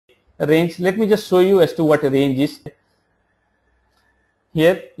range. Let me just show you as to what a range is.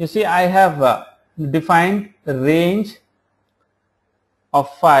 Here you see I have defined a range of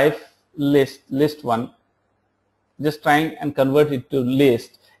 5 list 1, just trying and convert it to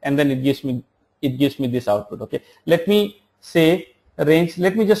list, and then it gives me this output. Okay, let me say range.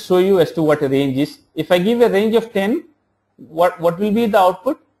 Let me just show you as to what a range is. If I give a range of 10, what will be the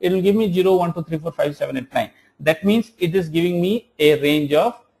output? It will give me 0, 1, 2, 3, 4, 5, 7, 8, 9. That means it is giving me a range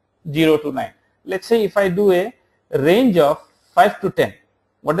of 0 to 9. Let's say if I do a range of 5 to 10,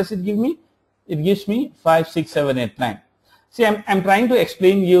 what does it give me? It gives me 5, 6, 7, 8, 9. See, I'm trying to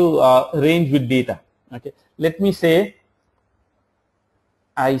explain you range with data. Okay, let me say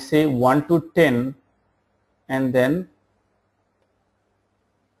I say 1 to 10, and then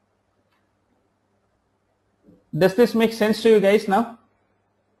does this make sense to you guys now?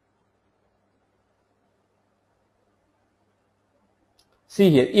 See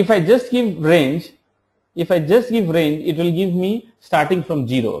here, if I just give range, it will give me starting from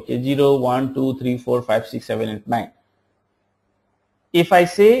 0. Okay, 0, 1, 2, 3, 4, 5, 6, 7, 8, 9. If I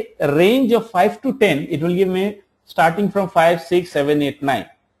say a range of 5 to 10, it will give me starting from 5, 6, 7, 8, 9.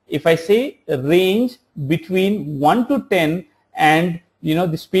 If I say a range between 1 to 10, and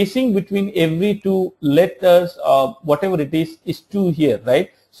the spacing between every two letters or whatever it is 2 here,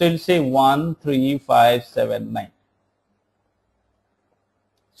 right? So it will say 1, 3, 5, 7, 9.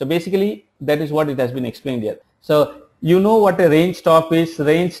 So basically that is what it has been explained here. So you know what a range stop is,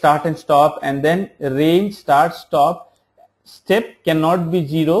 range start and stop, and then range start stop. Step cannot be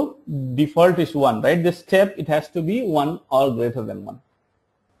 0, default is 1, right? The step, it has to be 1 or greater than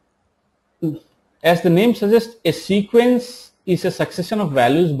 1. As the name suggests, a sequence is a succession of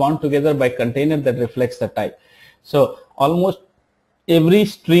values bound together by container that reflects the type. So almost every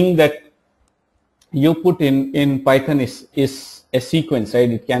string that you put in Python is a sequence, right?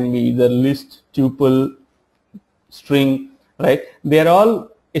 It can be either list, tuple, string, right? They are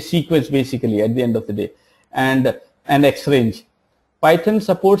all a sequence basically at the end of the day. And X-range. Python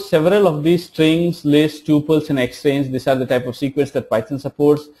supports several of these: strings, lists, tuples, and X-range. These are the type of sequence that Python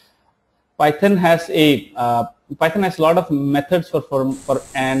supports. Python has a lot of methods for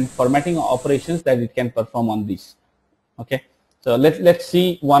formatting operations that it can perform on these. Okay, so let's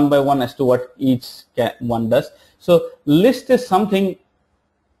see one by one as to what each one does. So list is something,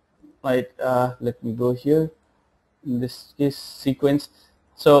 right? Let me go here. In this case, sequence.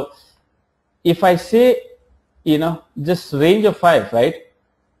 So if I say just range of 5, right?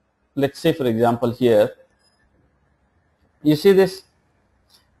 Let's say for example here, you see this,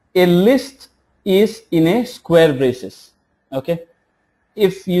 a list is in a square braces. Okay,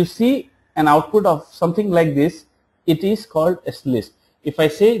 if you see an output of something like this, it is called a list. If I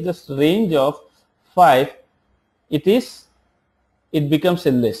say just range of 5, it becomes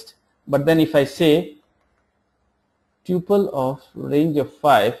a list. But then if I say tuple of range of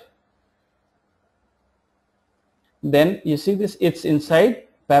 5, then you see this, it's inside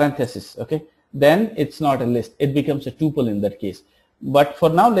parenthesis. Okay, then it's not a list, it becomes a tuple in that case. But for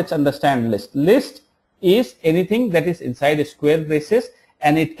now, let's understand list. List is anything that is inside a square braces,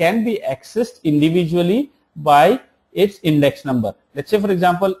 and it can be accessed individually by its index number. Let's say for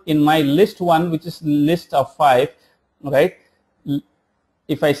example, in my list 1, which is list of 5, right?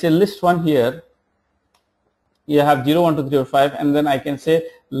 If I say list 1 here, you have 0, 1, 2, 3, or 5, and then I can say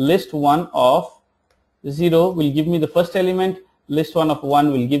list 1 of 0 will give me the first element, list 1 of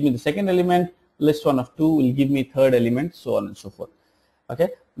 1 will give me the second element, list 1 of 2 will give me third element, so on and so forth. Okay,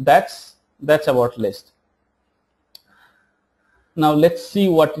 that's about list. Now let's see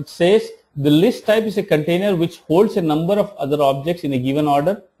what it says. The list type is a container which holds a number of other objects in a given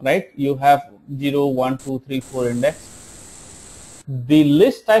order, right? You have 0, 1, 2, 3, 4 index. The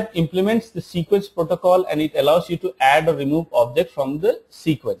list type implements the sequence protocol, and it allows you to add or remove objects from the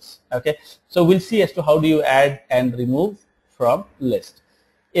sequence. Okay, so we'll see as to how do you add and remove from list.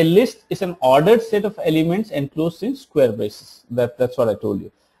 A list is an ordered set of elements enclosed in square braces. That's what I told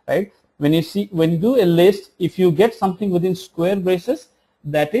you, right? When you do a list, if you get something within square braces,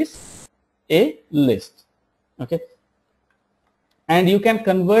 that is a list. Okay, and you can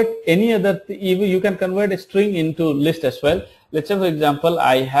convert any other, you can convert a string into list as well. Let's say for example,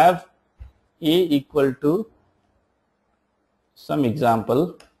 I have a equal to some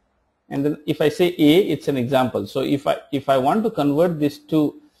example, and then if I say a, it's an example. So if I want to convert this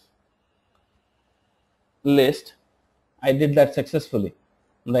to list, I did that successfully,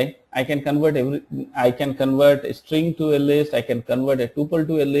 right? I can convert a string to a list, I can convert a tuple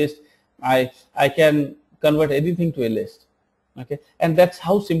to a list, I can convert anything to a list. Okay, and that's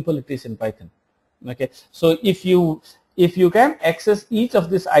how simple it is in Python. Okay, so if you if you can access each of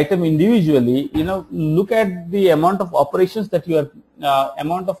this item individually, look at the amount of operations that you are,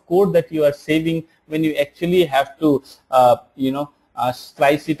 amount of code that you are saving when you actually have to,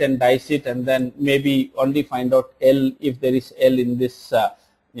 slice it and dice it, and then maybe only find out L if there is L in this,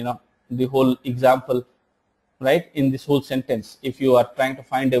 the whole example, right? In this whole sentence, if you are trying to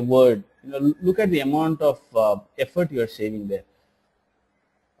find a word, look at the amount of effort you are saving there.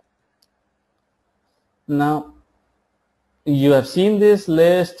 Now, you have seen this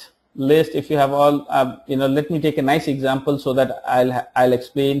list. If you have all, let me take a nice example so that I'll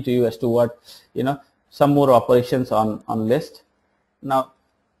explain to you as to what, some more operations on list. Now,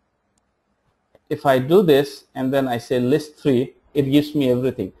 if I do this and then I say list 3, it gives me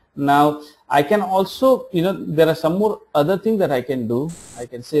everything. Now, I can also, there are some more other things that I can do. I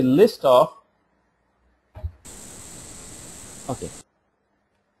can say list of, okay,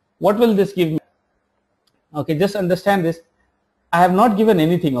 what will this give me? Okay, just understand this. I have not given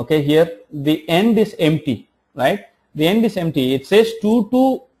anything, okay, here the end is empty, right? The end is empty. It says 2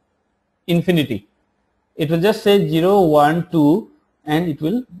 to infinity. It will just say 0, 1, 2, and it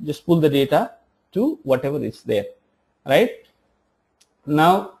will just pull the data to whatever is there, right?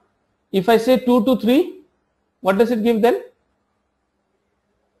 Now, if I say 2 to 3, what does it give then?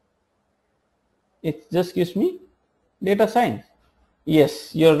 It just gives me data science.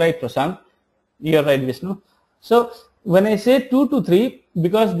 Yes, you're right, Prashant. You're right, Vishnu. So, when I say 2 to 3,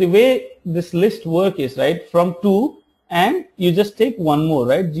 because the way this list work is, right, from 2 and you just take one more,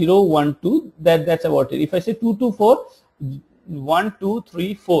 right, 0, 1, 2, that's about it. If I say 2 to 4, 1, 2,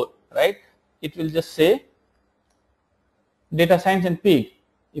 3, 4, right, it will just say data science and pig.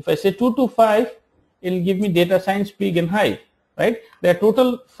 If I say 2 to 5, it will give me data science, pig and hive, right? There are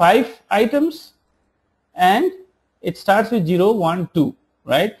total 5 items and it starts with 0, 1, 2,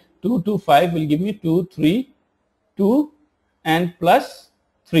 right? 2 to 5 will give me 2, 3, 2 and plus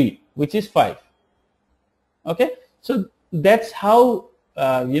 3, which is 5. Okay, so that's how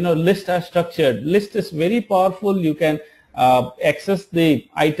lists are structured. List is very powerful. You can access the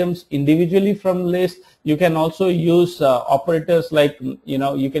items individually from list. You can also use operators like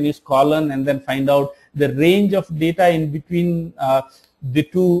you can use colon and then find out the range of data in between the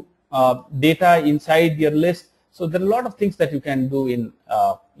two data inside your list. So there are a lot of things that you can do in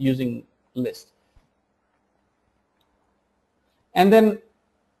using list. And then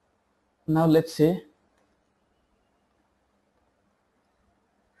now let's say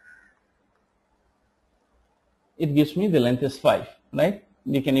it gives me the length is 5, right?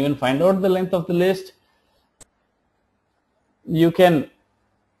 You can even find out the length of the list. You can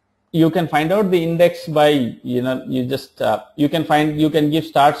find out the index by you can give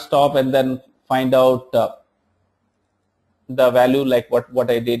start, stop, and then find out the value like what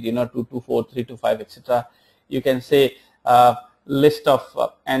I did, 2 to 4, 3 to 5, etc. You can say list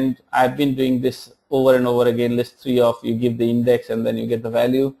of and I've been doing this over and over again, list 3 of, you give the index and then you get the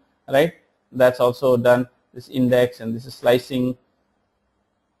value, right? That's also done. This index, and this is slicing.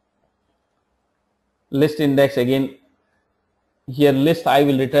 List index, again here list I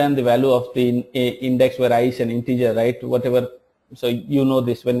will return the value of the index where I is an integer, right? Whatever. So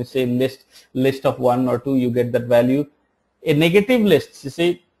this when you say list of 1 or 2, you get that value. A negative list, you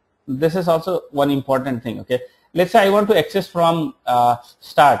see, this is also one important thing. Okay, let's say I want to access from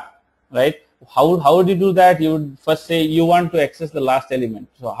start, right? How would you do that? You would first say you want to access the last element.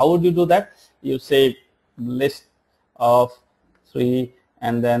 So how would you do that? You say list of 3,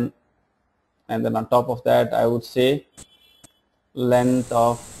 and then on top of that I would say length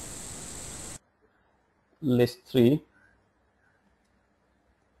of list 3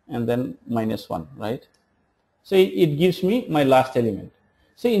 and then -1, right? So it gives me my last element.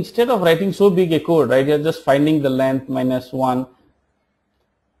 So instead of writing so big a code, right, you're just finding the length -1.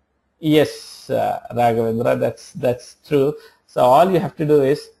 Yes, Raghavendra, that's true. So all you have to do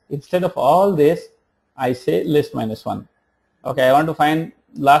is, instead of all this, I say list -1. Okay, I want to find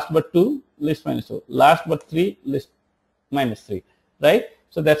last but 2, list -2, last but 3, list -3, right?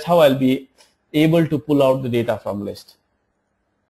 So that's how I'll be able to pull out the data from list.